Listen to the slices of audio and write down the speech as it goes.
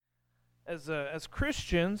As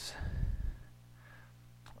Christians,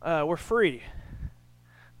 we're free.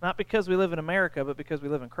 Not because we live in America, but because we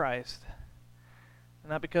live in Christ.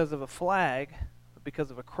 Not because of a flag, but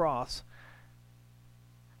because of a cross.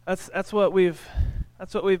 That's what we've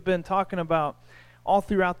been talking about all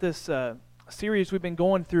throughout this series we've been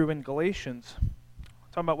going through in Galatians,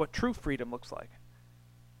 talking about what true freedom looks like.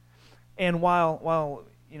 And while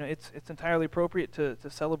it's entirely appropriate to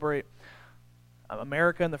celebrate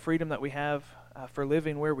America and the freedom that we have for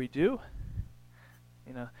living where we do,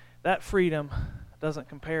 that freedom doesn't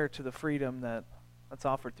compare to the freedom that's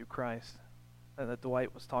offered through Christ that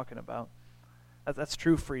Dwight was talking about. That's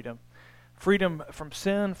true freedom. Freedom from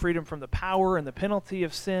sin, freedom from the power and the penalty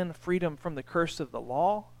of sin, freedom from the curse of the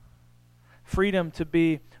law, freedom to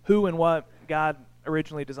be who and what God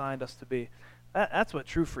originally designed us to be. That's what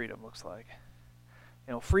true freedom looks like.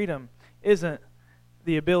 Freedom isn't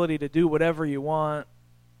the ability to do whatever you want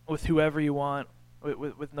with whoever you want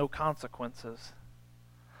with no consequences.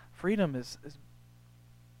 Freedom is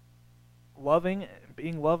loving,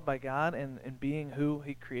 being loved by God, and being who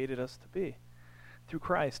He created us to be through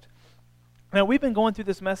Christ. Now we've been going through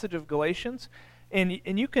this message of Galatians, and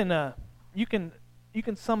you can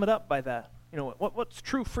sum it up by that. What's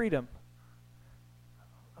true freedom?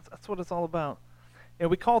 That's what it's all about.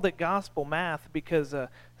 We called it gospel math because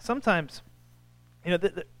sometimes,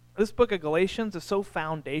 this book of Galatians is so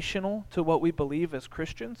foundational to what we believe as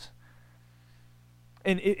Christians.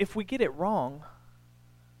 And if we get it wrong,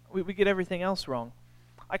 we get everything else wrong.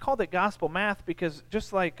 I called it gospel math because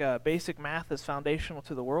just like basic math is foundational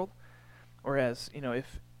to the world, whereas,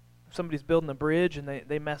 if somebody's building a bridge and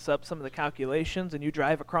they mess up some of the calculations and you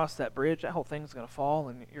drive across that bridge, that whole thing's going to fall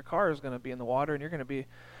and your car is going to be in the water and you're going to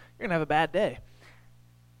have a bad day.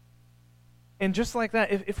 And just like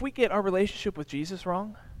that, if we get our relationship with Jesus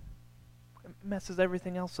wrong, it messes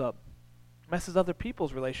everything else up. It messes other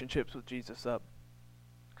people's relationships with Jesus up.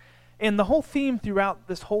 And the whole theme throughout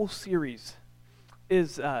this whole series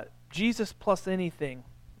is Jesus plus anything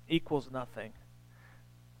equals nothing.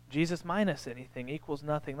 Jesus minus anything equals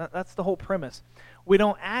nothing. That's the whole premise. We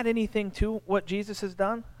don't add anything to what Jesus has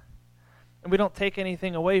done, and we don't take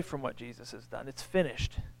anything away from what Jesus has done. It's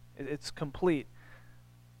finished. It's complete.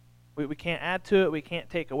 We can't add to it. We can't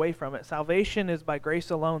take away from it. Salvation is by grace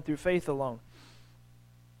alone, through faith alone.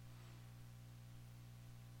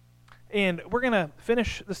 And we're going to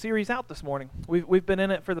finish the series out this morning. We've been in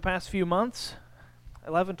it for the past few months,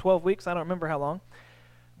 11, 12 weeks, I don't remember how long.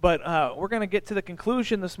 But we're going to get to the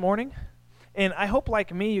conclusion this morning. And I hope,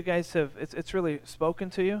 like me, you guys it's really spoken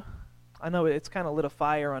to you. I know it's kind of lit a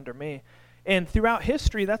fire under me. And throughout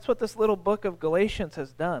history, that's what this little book of Galatians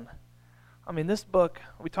has done. I mean, this book,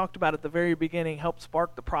 we talked about at the very beginning, helped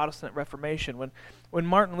spark the Protestant Reformation. When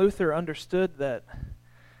Martin Luther understood that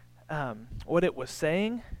what it was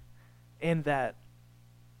saying, and that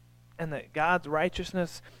God's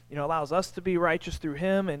righteousness, allows us to be righteous through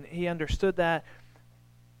Him, and he understood that,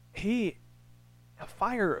 a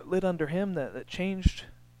fire lit under him that changed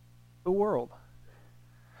the world.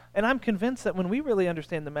 And I'm convinced that when we really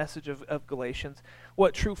understand the message of Galatians,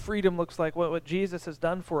 what true freedom looks like, what Jesus has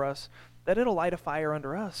done for us, that it'll light a fire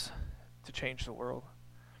under us to change the world.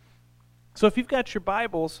 So if you've got your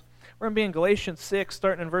Bibles, we're going to be in Galatians 6,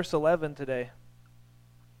 starting in verse 11 today.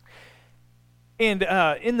 And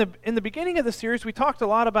in the beginning of the series, we talked a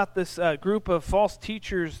lot about this group of false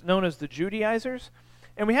teachers known as the Judaizers.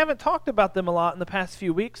 And we haven't talked about them a lot in the past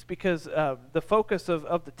few weeks because the focus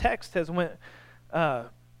of the text has went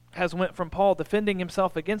from Paul defending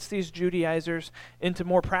himself against these Judaizers into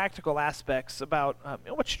more practical aspects about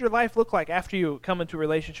what should your life look like after you come into a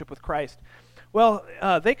relationship with Christ. Well,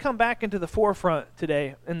 they come back into the forefront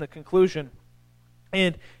today in the conclusion.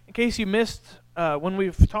 And in case you missed when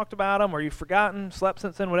we've talked about them, or you've forgotten, slept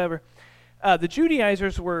since then, whatever, the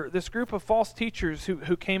Judaizers were this group of false teachers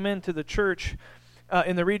who came into the church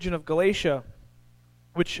in the region of Galatia,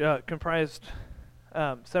 which comprised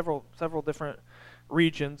several different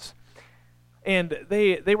regions. And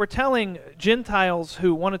they were telling Gentiles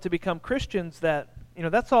who wanted to become Christians that,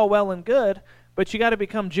 that's all well and good, but you got to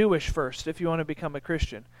become Jewish first if you want to become a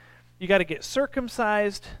Christian. You got to get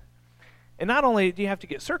circumcised. And not only do you have to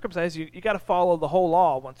get circumcised, you got to follow the whole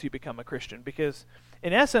law once you become a Christian. Because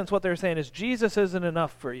in essence, what they're saying is Jesus isn't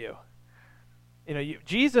enough for you.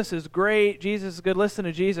 Jesus is great. Jesus is good. Listen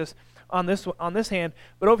to Jesus on this hand.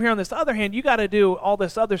 But over here on this other hand, you got to do all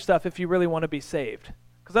this other stuff if you really want to be saved.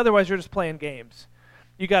 Because otherwise, you're just playing games.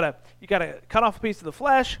 You got to cut off a piece of the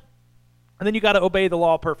flesh, and then you got to obey the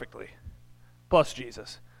law perfectly, plus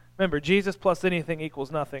Jesus. Remember, Jesus plus anything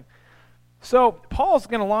equals nothing. So Paul's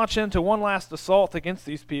going to launch into one last assault against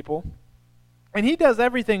these people. And he does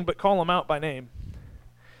everything but call them out by name.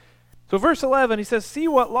 So verse 11, he says, "See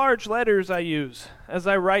what large letters I use as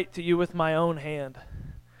I write to you with my own hand."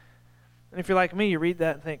 And if you're like me, you read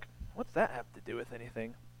that and think, what's that have to do with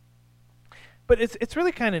anything? But it's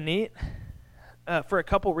really kind of neat for a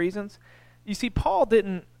couple reasons. You see, Paul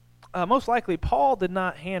didn't, most likely, Paul did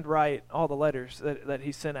not handwrite all the letters that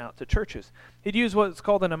he sent out to churches. He'd use what's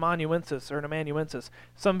called an amanuensis,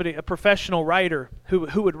 somebody, a professional writer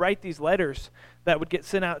who would write these letters that would get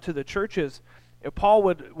sent out to the churches. Paul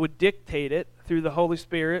would dictate it through the Holy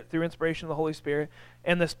Spirit, through inspiration of the Holy Spirit,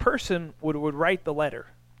 and this person would write the letter,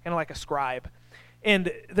 kind of like a scribe.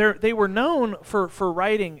 And they were known for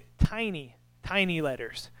writing tiny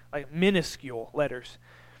letters, like minuscule letters.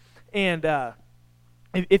 And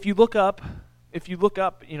if you look up,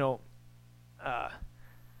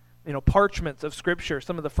 parchments of Scripture,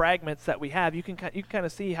 some of the fragments that we have, you can kind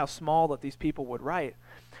of see how small that these people would write.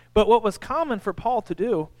 But what was common for Paul to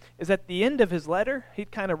do is at the end of his letter,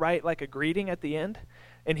 he'd kind of write like a greeting at the end,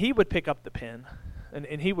 and he would pick up the pen,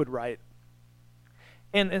 and he would write.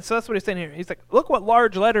 And so that's what he's saying here. He's like, look what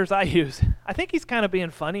large letters I use. I think he's kind of being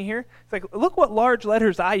funny here. It's like, look what large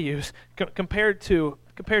letters I use compared to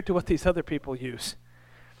what these other people use.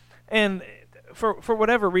 And for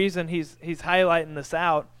whatever reason, he's highlighting this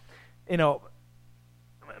out.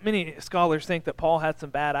 Many scholars think that Paul had some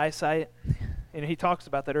bad eyesight. He talks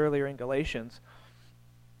about that earlier in Galatians.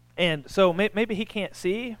 And so maybe he can't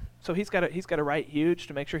see, so he's got to write huge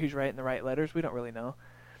to make sure he's writing the right letters. We don't really know.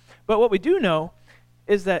 But what we do know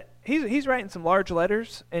is that he's writing some large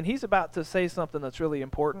letters, and he's about to say something that's really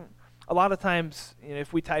important. A lot of times,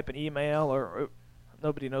 if we type an email, or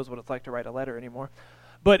nobody knows what it's like to write a letter anymore.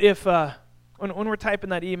 But if when we're typing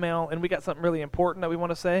that email and we got something really important that we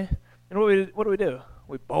want to say, and what do?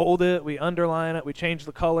 We bold it, we underline it, we change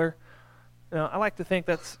the color. I like to think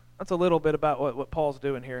that's a little bit about what Paul's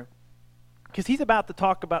doing here, because he's about to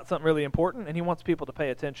talk about something really important, and he wants people to pay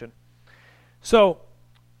attention. So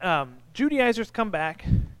Judaizers come back.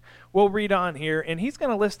 We'll read on here, and he's going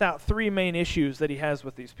to list out three main issues that he has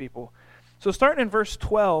with these people. So starting in verse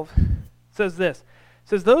 12, it says this. It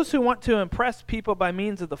says, "Those who want to impress people by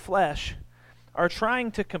means of the flesh are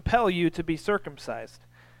trying to compel you to be circumcised.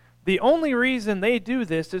 The only reason they do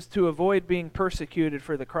this is to avoid being persecuted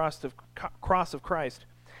for the cross of Christ.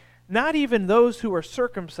 Not even those who are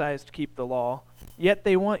circumcised keep the law, yet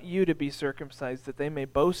they want you to be circumcised, that they may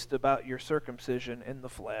boast about your circumcision in the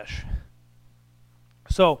flesh."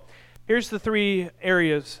 So here's the three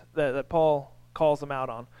areas that Paul calls them out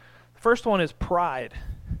on. The first one is pride.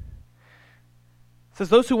 It says,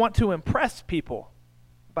 those who want to impress people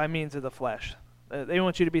by means of the flesh. They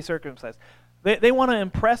want you to be circumcised. They want to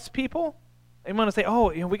impress people. They want to say, oh,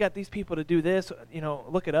 we got these people to do this.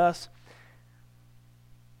 Look at us.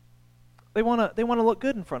 They want to look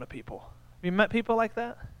good in front of people. Have you met people like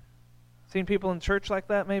that? Seen people in church like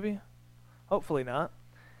that, maybe? Hopefully not.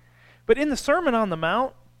 But in the Sermon on the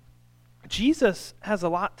Mount, Jesus has a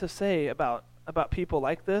lot to say about people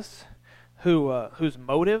like this, whose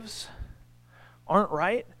motives aren't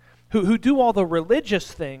right, who do all the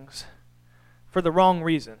religious things for the wrong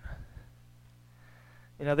reason.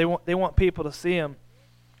 They want people to see them.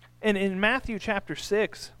 And in Matthew chapter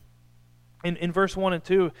 6, in verse 1 and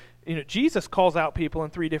 2, Jesus calls out people in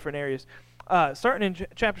three different areas. Starting in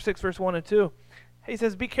chapter 6, verse 1 and 2, he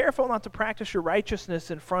says, "Be careful not to practice your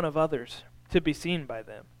righteousness in front of others to be seen by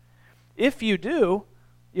them. If you do,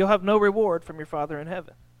 you'll have no reward from your Father in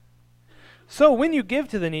heaven. So when you give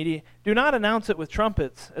to the needy, do not announce it with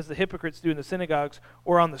trumpets, as the hypocrites do in the synagogues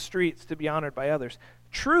or on the streets to be honored by others.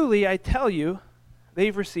 Truly, I tell you,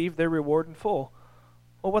 they've received their reward in full."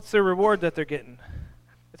 Well, what's their reward that they're getting?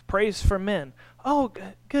 It's praise from men. "Oh,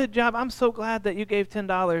 good job. I'm so glad that you gave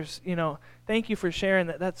 $10. Thank you for sharing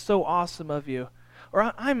that. That's so awesome of you."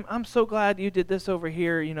 Or I'm so glad you did this over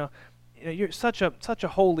here. You're such a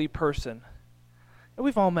holy person. And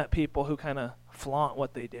we've all met people who kind of flaunt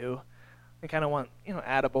what they do. They kind of want,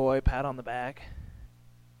 attaboy, pat on the back.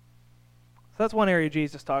 So that's one area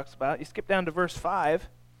Jesus talks about. You skip down to verse 5.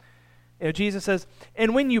 Jesus says,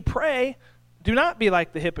 "And when you pray, do not be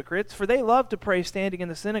like the hypocrites, for they love to pray standing in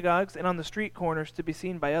the synagogues and on the street corners to be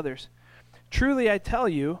seen by others. Truly I tell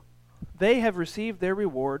you, they have received their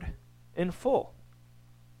reward in full."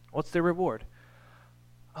 What's their reward?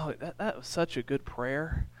 "Oh, that was such a good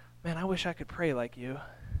prayer. Man, I wish I could pray like you.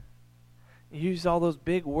 You used all those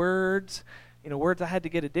big words, words I had to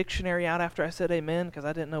get a dictionary out after I said amen because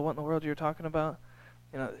I didn't know what in the world you were talking about.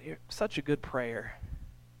 You're such a good prayer."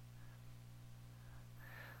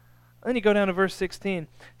 Then you go down to verse 16. It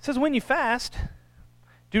says, "When you fast,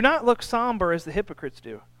 do not look somber as the hypocrites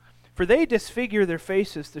do, for for they disfigure their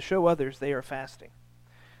faces to show others they are fasting.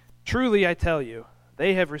 Truly I tell you,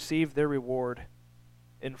 they have received their reward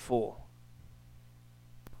in full.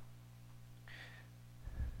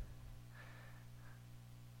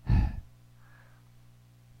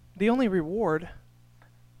 The only reward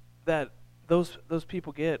that those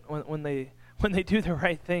people get when they do the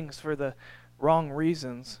right things for the wrong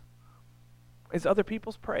reasons is other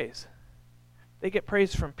people's praise. They get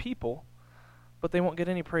praise from people, but they won't get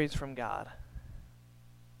any praise from God.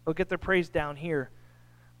 They'll get their praise down here,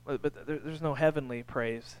 but there's no heavenly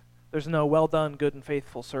praise. There's no well done, good and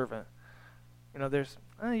faithful servant. There's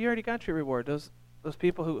you already got your reward. Those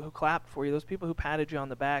people who clapped for you, those people who patted you on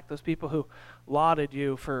the back, those people who lauded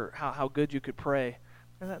you for how good you could pray,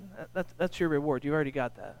 that's your reward. You already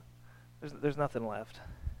got that. There's nothing left.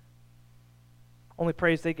 Only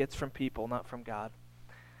praise they get's from people, not from God.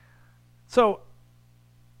 So,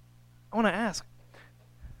 I want to ask,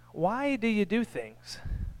 why do you do things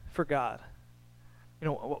for God?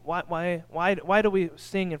 Why do we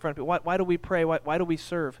sing in front of people? Why do we pray? Why do we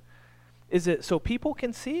serve? Is it so people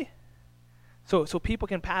can see? So people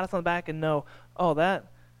can pat us on the back and know, oh, that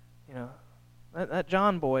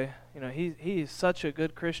John boy, he's such a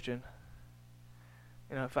good Christian.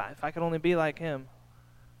 If I could only be like him.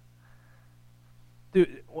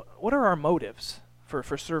 Dude, what are our motives for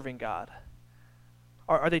serving God?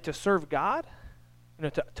 Are they to serve God?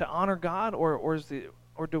 To honor God, or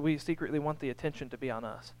do we secretly want the attention to be on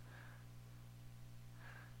us?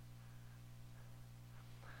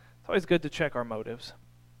 It's always good to check our motives.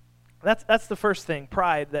 That's the first thing,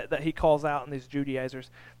 pride, that he calls out in these Judaizers.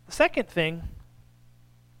 The second thing,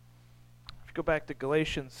 if you go back to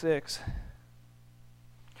Galatians 6,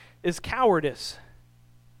 is cowardice.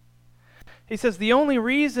 He says the only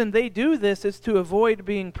reason they do this is to avoid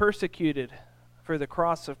being persecuted for the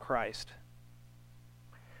cross of Christ.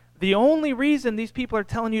 The only reason these people are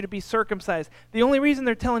telling you to be circumcised, the only reason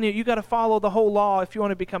they're telling you got to follow the whole law if you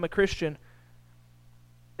want to become a Christian,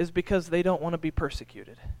 is because they don't want to be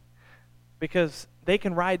persecuted. Because they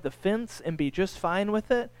can ride the fence and be just fine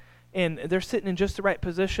with it, and they're sitting in just the right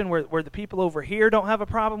position where the people over here don't have a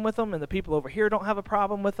problem with them, and the people over here don't have a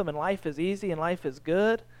problem with them, and life is easy and life is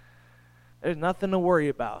good. There's nothing to worry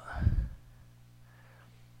about.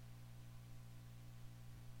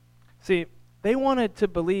 See, they wanted to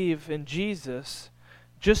believe in Jesus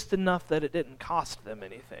just enough that it didn't cost them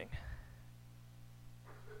anything.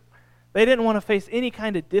 They didn't want to face any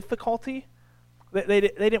kind of difficulty. They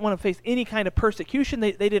didn't want to face any kind of persecution.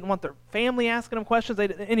 They didn't want their family asking them questions.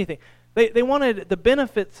 Anything. They wanted the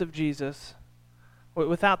benefits of Jesus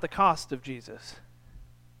without the cost of Jesus.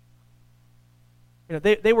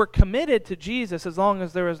 They were committed to Jesus as long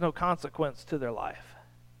as there was no consequence to their life.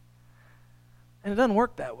 And it doesn't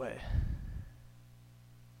work that way.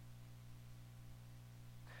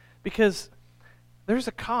 Because there's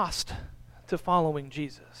a cost to following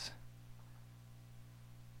Jesus.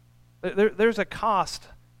 There's a cost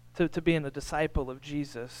to being a disciple of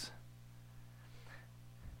Jesus.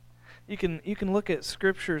 You can look at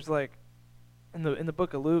scriptures like in the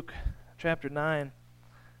book of Luke, chapter 9,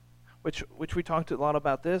 which we talked a lot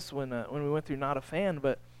about this when we went through Not a Fan,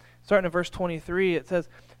 but starting in verse 23, it says,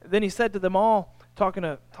 then he said to them all, talking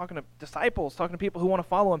to disciples, talking to people who want to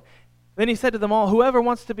follow him, then he said to them all, whoever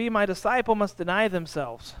wants to be my disciple must deny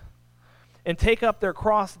themselves and take up their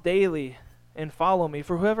cross daily and follow me.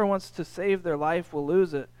 For whoever wants to save their life will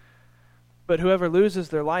lose it, but whoever loses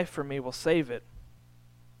their life for me will save it.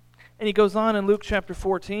 And he goes on in Luke chapter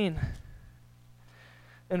 14,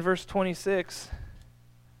 in verse 26,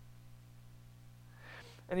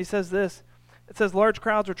 and he says this. It says, large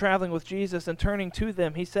crowds were traveling with Jesus, and turning to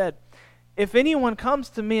them, he said, if anyone comes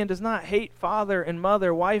to me and does not hate father and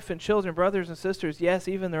mother, wife and children, brothers and sisters, yes,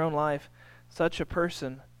 even their own life, such a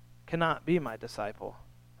person cannot be my disciple.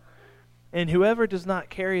 And whoever does not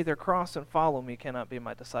carry their cross and follow me cannot be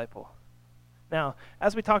my disciple. Now,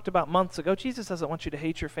 as we talked about months ago, Jesus doesn't want you to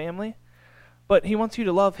hate your family, but he wants you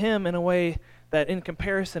to love him in a way that in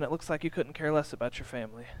comparison it looks like you couldn't care less about your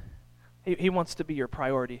family. He wants to be your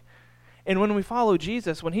priority. And when we follow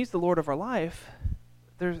Jesus, when he's the Lord of our life,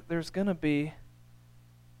 there's going to be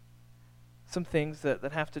some things that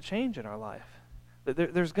have to change in our life.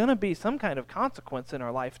 There's going to be some kind of consequence in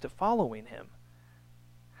our life to following him.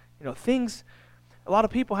 A lot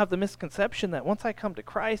of people have the misconception that once I come to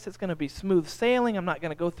Christ, it's going to be smooth sailing. I'm not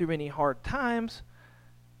going to go through any hard times.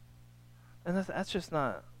 And that's just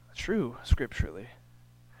not true scripturally.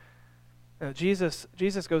 Jesus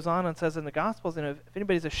goes on and says in the Gospels, if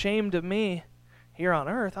anybody's ashamed of me here on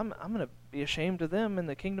earth, I'm going to be ashamed of them in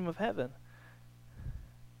the kingdom of heaven.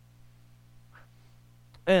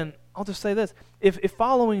 And I'll just say this. If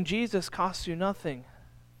following Jesus costs you nothing,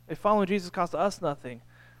 if following Jesus costs us nothing,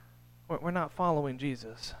 we're not following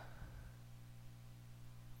Jesus.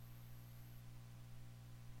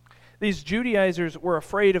 These Judaizers were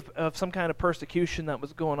afraid of some kind of persecution that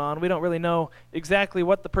was going on. We don't really know exactly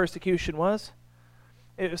what the persecution was.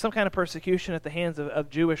 It was some kind of persecution at the hands of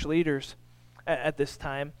Jewish leaders at this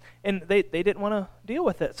time, and they didn't want to deal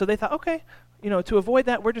with it. So they thought, okay, to avoid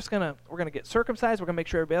that, we're gonna get circumcised. We're gonna make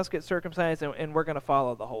sure everybody else gets circumcised, and we're gonna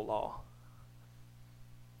follow the whole law.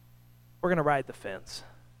 We're gonna ride the fence.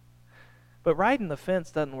 But riding the fence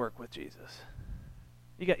doesn't work with Jesus.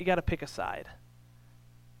 You got to pick a side.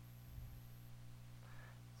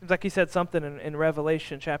 Seems like he said something in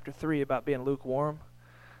Revelation chapter 3 about being lukewarm.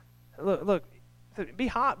 Look, be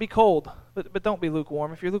hot, be cold, but don't be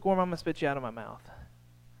lukewarm. If you're lukewarm, I'm going to spit you out of my mouth.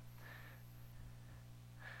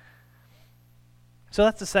 So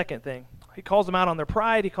that's the second thing. He calls them out on their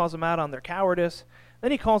pride. He calls them out on their cowardice. Then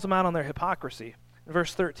he calls them out on their hypocrisy. In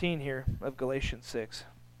verse 13 here of Galatians 6.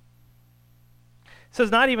 It says,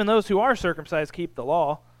 not even those who are circumcised keep the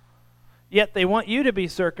law, yet they want you to be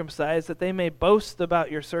circumcised, that they may boast about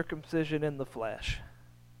your circumcision in the flesh.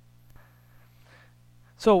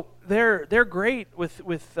 So they're great with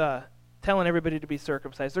telling everybody to be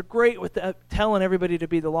circumcised. They're great with telling everybody to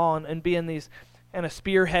be the law and being these kind of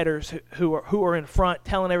spearheaders who are in front,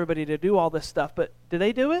 telling everybody to do all this stuff. But do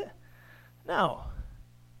they do it? No.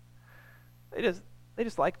 They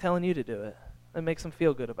just like telling you to do it. It makes them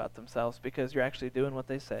feel good about themselves because you're actually doing what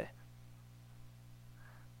they say.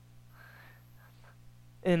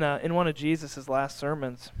 In one of Jesus' last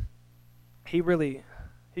sermons, he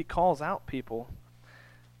calls out people.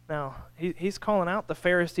 Now, he's calling out the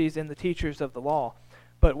Pharisees and the teachers of the law,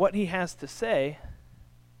 but what he has to say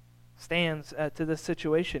stands to this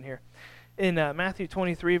situation here. In Matthew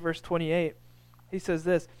 23, verse 28, he says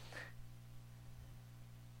this,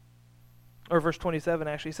 or verse 27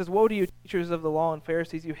 actually, he says, woe to you, teachers of the law and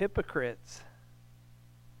Pharisees, you hypocrites!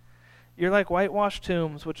 You're like whitewashed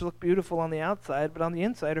tombs, which look beautiful on the outside, but on the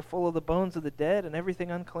inside are full of the bones of the dead and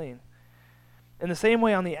everything unclean. In the same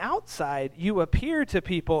way, on the outside, you appear to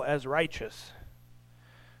people as righteous,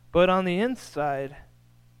 but on the inside,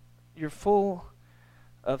 you're full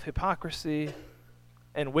of hypocrisy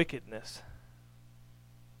and wickedness.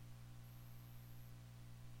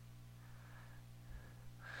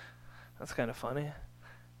 That's kind of funny.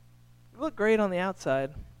 You look great on the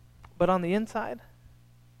outside, but on the inside,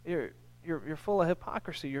 you're full of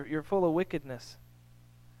hypocrisy. You're full of wickedness.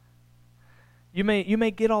 You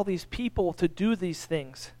may get all these people to do these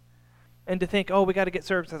things and to think, oh, we got to get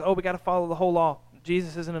circumcised. Oh, we got to follow the whole law.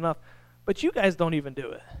 Jesus isn't enough. But you guys don't even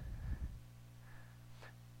do it.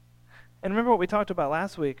 And remember what we talked about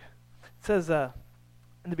last week. It says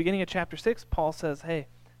in the beginning of chapter 6, Paul says, hey,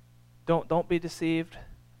 don't be deceived.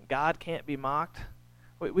 God can't be mocked.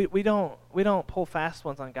 We don't pull fast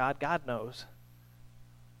ones on God. God knows.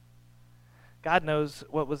 God knows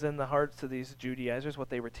what was in the hearts of these Judaizers, what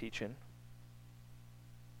they were teaching.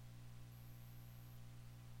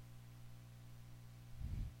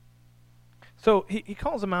 So he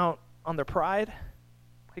calls them out on their pride,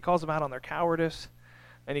 he calls them out on their cowardice,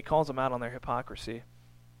 and he calls them out on their hypocrisy.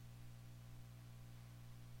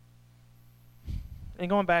 And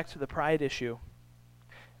going back to the pride issue,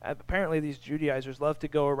 apparently these Judaizers love to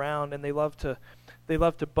go around and they love to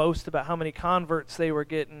boast about how many converts they were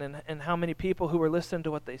getting and how many people who were listening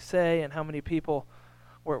to what they say and how many people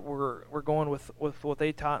were going with what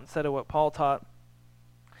they taught instead of what Paul taught.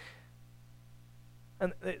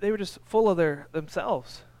 And they were just full of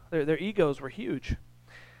themselves. Their egos were huge.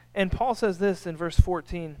 And Paul says this in verse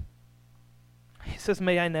 14. He says,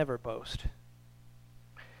 may I never boast.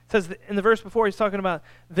 It says in the verse before, he's talking about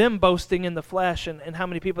them boasting in the flesh and how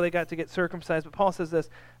many people they got to get circumcised. But Paul says this,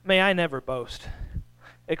 may I never boast,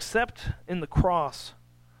 except in the cross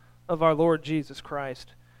of our Lord Jesus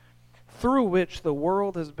Christ, through which the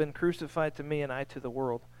world has been crucified to me and I to the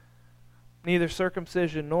world. Neither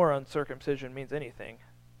circumcision nor uncircumcision means anything.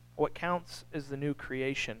 What counts is the new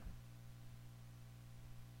creation.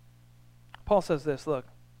 Paul says this, look,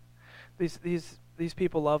 these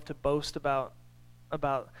people love to boast about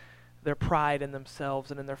their pride in themselves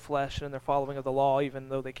and in their flesh and in their following of the law, even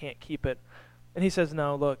though they can't keep it. And he says,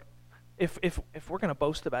 no, look, if we're going to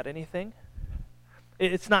boast about anything,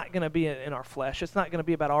 it's not going to be in our flesh. It's not going to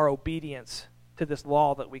be about our obedience to this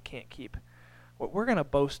law that we can't keep. We're going to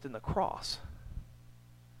boast in the cross.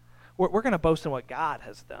 We're going to boast in what God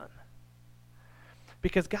has done.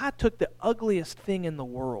 Because God took the ugliest thing in the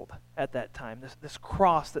world at that time, this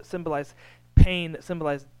cross that symbolized pain, that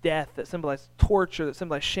symbolize death, that symbolize torture, that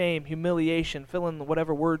symbolize shame, humiliation, fill in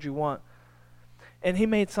whatever word you want. And he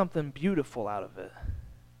made something beautiful out of it.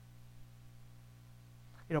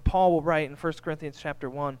 Paul will write in 1 Corinthians chapter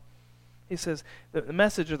 1, he says, the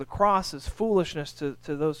message of the cross is foolishness to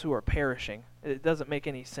those who are perishing. It doesn't make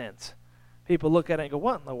any sense. People look at it and go,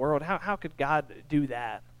 what in the world? How could God do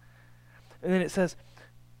that? And then it says,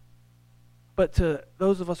 but to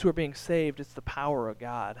those of us who are being saved, it's the power of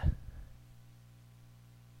God.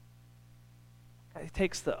 He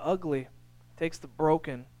takes the ugly, takes the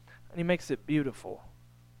broken, and he makes it beautiful.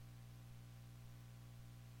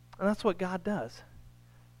 And that's what God does.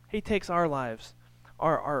 He takes our lives,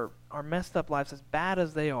 our messed up lives, as bad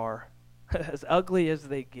as they are, as ugly as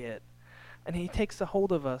they get, and he takes a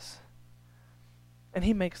hold of us, and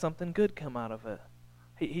he makes something good come out of it.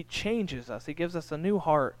 He changes us. He gives us a new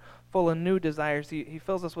heart full of new desires. He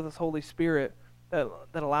fills us with his Holy Spirit that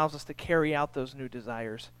allows us to carry out those new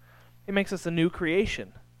desires. He makes us a new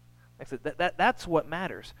creation. That's what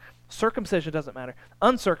matters. Circumcision doesn't matter.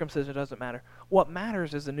 Uncircumcision doesn't matter. What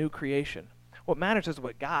matters is a new creation. What matters is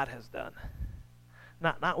what God has done.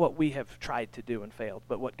 Not what we have tried to do and failed,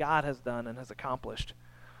 but what God has done and has accomplished.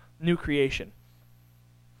 New creation.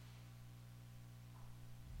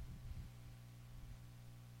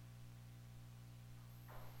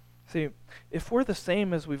 See, if we're the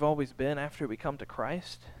same as we've always been after we come to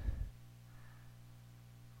Christ,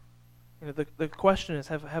 the question is,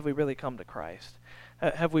 have we really come to Christ?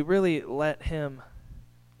 Have we really let him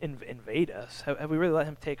invade us? Have we really let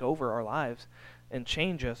him take over our lives and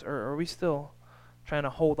change us? Or are we still trying to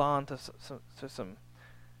hold on to something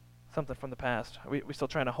from the past? Are we still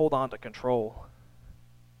trying to hold on to control?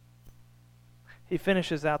 He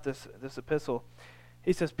finishes out this epistle.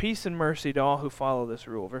 He says, peace and mercy to all who follow this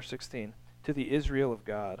rule. Verse 16, to the Israel of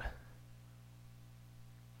God.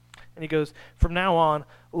 And he goes, from now on,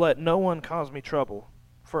 let no one cause me trouble,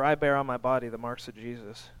 for I bear on my body the marks of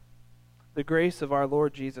Jesus. The grace of our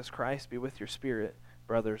Lord Jesus Christ be with your spirit,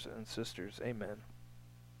 brothers and sisters. Amen.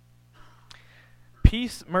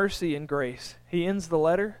 Peace, mercy, and grace. He ends the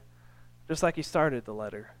letter just like he started the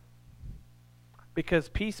letter. Because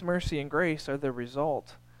peace, mercy, and grace are the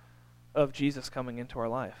result of Jesus coming into our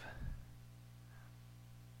life.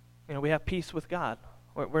 We have peace with God.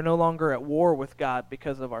 We're no longer at war with God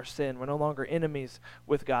because of our sin. We're no longer enemies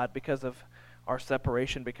with God because of our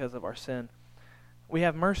separation, because of our sin. We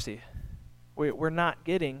have mercy. We're not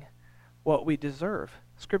getting what we deserve.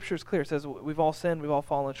 Scripture is clear. It says we've all sinned. We've all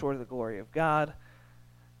fallen short of the glory of God.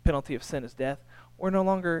 Penalty of sin is death. We're no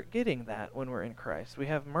longer getting that when we're in Christ. We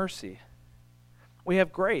have mercy. We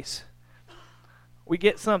have grace. We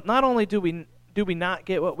get some. Not only do we not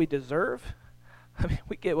get what we deserve,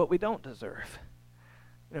 we get what we don't deserve.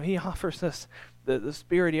 He offers us the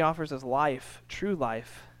Spirit. He offers us life, true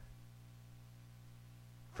life,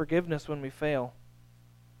 forgiveness when we fail.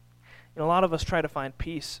 A lot of us try to find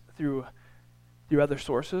peace through other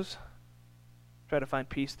sources, try to find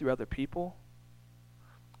peace through other people,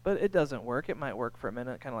 but it doesn't work. It might work for a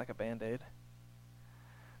minute, kind of like a Band-Aid.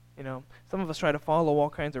 Some of us try to follow all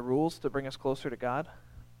kinds of rules to bring us closer to God,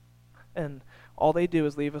 and all they do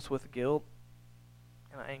is leave us with guilt,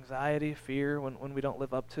 anxiety, fear when we don't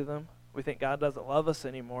live up to them. We think God doesn't love us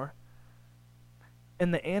anymore.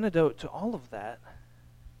 And the antidote to all of that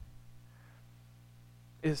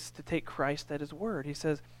is to take Christ at his word. He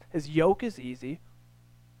says, his yoke is easy,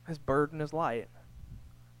 his burden is light.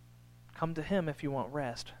 Come to him if you want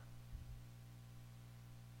rest.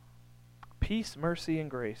 Peace, mercy,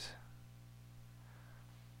 and grace.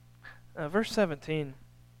 Verse 17,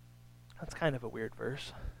 that's kind of a weird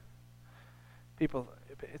verse.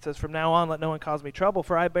 It says, from now on, let no one cause me trouble,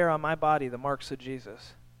 for I bear on my body the marks of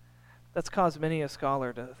Jesus. That's caused many a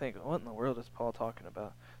scholar to think, what in the world is Paul talking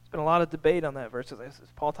about? There's been a lot of debate on that verse.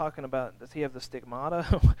 Is Paul talking about, does he have the stigmata?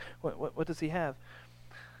 What does he have?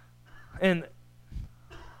 And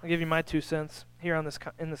I'll give you my 2 cents here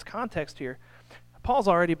in this context here. Paul's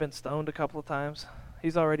already been stoned a couple of times.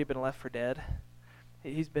 He's already been left for dead.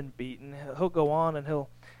 He's been beaten. He'll go on and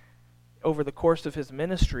over the course of his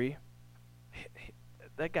ministry,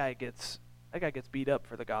 that guy gets beat up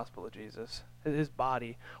for the gospel of Jesus. His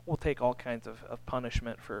body will take all kinds of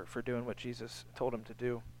punishment for doing what Jesus told him to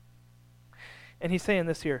do. And he's saying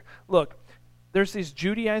this here. Look, there's these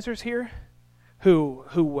Judaizers here who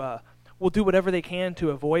will do whatever they can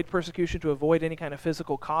to avoid persecution, to avoid any kind of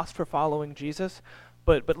physical cost for following Jesus.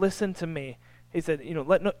 But listen to me. He said,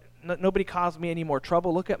 let nobody cause me any more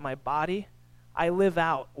trouble. Look at my body. I live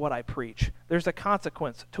out what I preach. There's a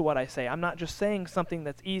consequence to what I say. I'm not just saying something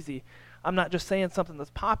that's easy. I'm not just saying something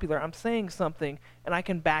that's popular. I'm saying something, and I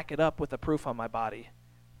can back it up with a proof on my body.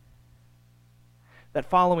 That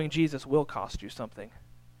following Jesus will cost you something,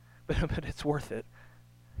 but it's worth it.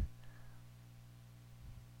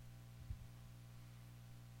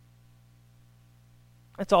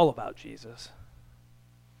 It's all about Jesus.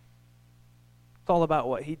 It's all about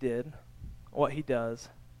what he did, what he does.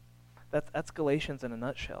 That's Galatians in a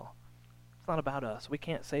nutshell. It's not about us. We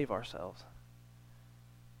can't save ourselves.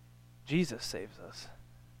 Jesus saves us.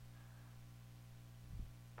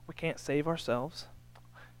 We can't save ourselves.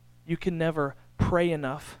 You can never pray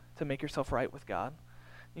enough to make yourself right with God.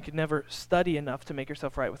 You can never study enough to make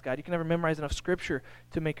yourself right with God. You can never memorize enough scripture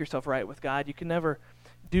to make yourself right with God. You can never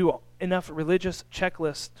do enough religious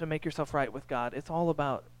checklists to make yourself right with God. It's all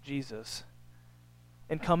about Jesus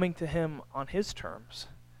and coming to him on his terms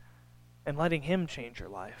and letting him change your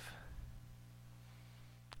life.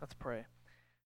 Let's pray.